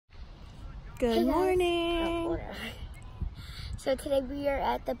Good morning. So today we are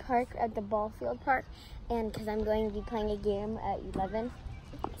at the park, at the ball field park, and because I'm going to be playing a game at 11.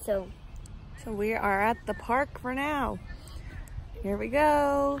 So we are at the park for now. Here we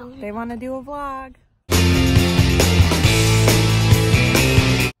go. They want to do a vlog. I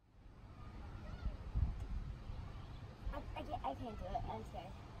can't do it. I'm scared.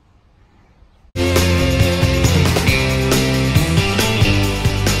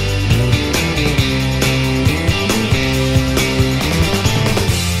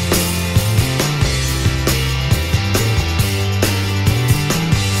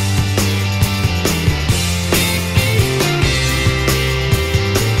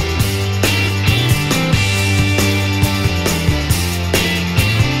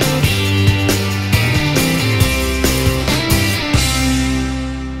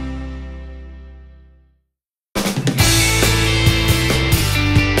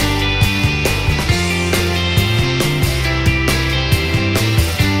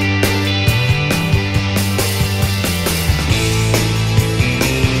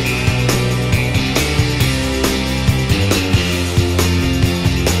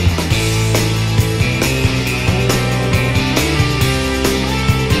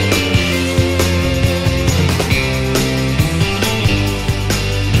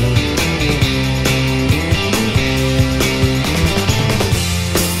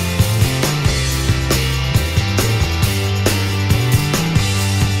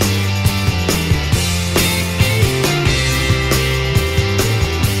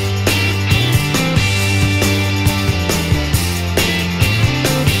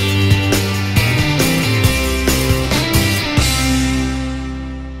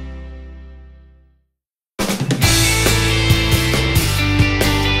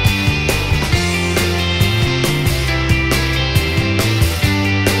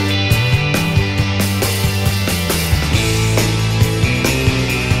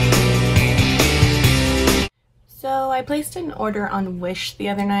 I placed an order on Wish the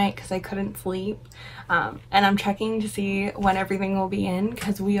other night because I couldn't sleep, and I'm checking to see when everything will be in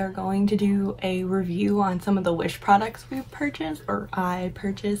because we are going to do a review on some of the Wish products we've purchased, or I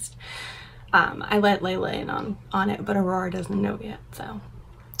purchased. I let Leila in on it, but Aurora doesn't know yet, so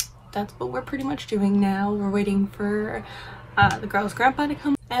that's what we're pretty much doing now. We're waiting for the girl's grandpa to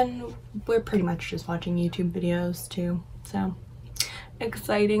come, and we're pretty much just watching YouTube videos too, so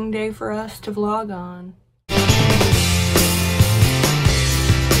exciting day for us to vlog on.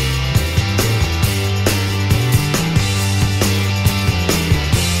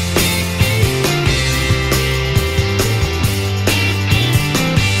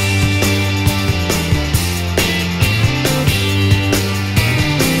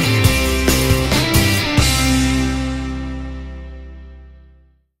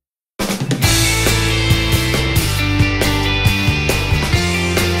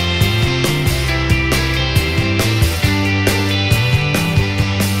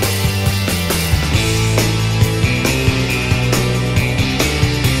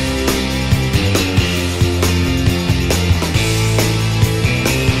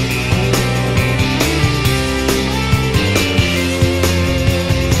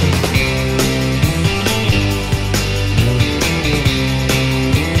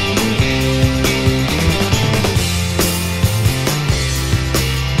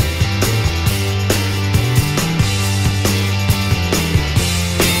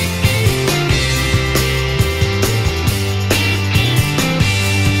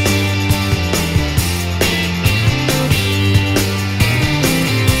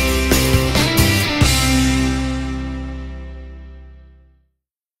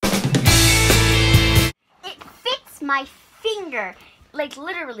 My finger, like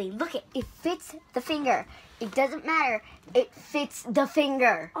literally, look it fits the finger. It doesn't matter, it fits the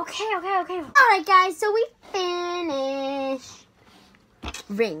finger. Okay. Alright guys, so we finished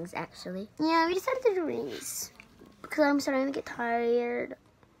rings actually. Yeah, we decided to do rings because I'm starting to get tired.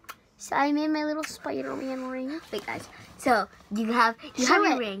 So I made my little Spider-Man ring. Wait guys, so you have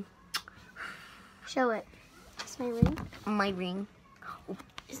your ring. Show it. It's my ring. My ring.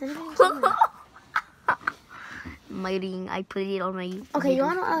 Is that even my ring, I put it on my... Okay, you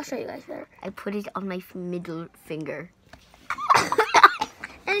want to... I'll show you guys better. I put it on my middle finger. And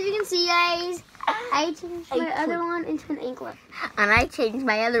as you can see, guys, I changed my other one into an anklet. And I changed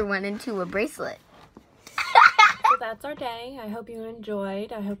my other one into a bracelet. So that's our day. I hope you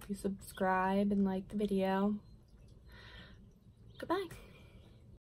enjoyed. I hope you subscribe and like the video. Goodbye.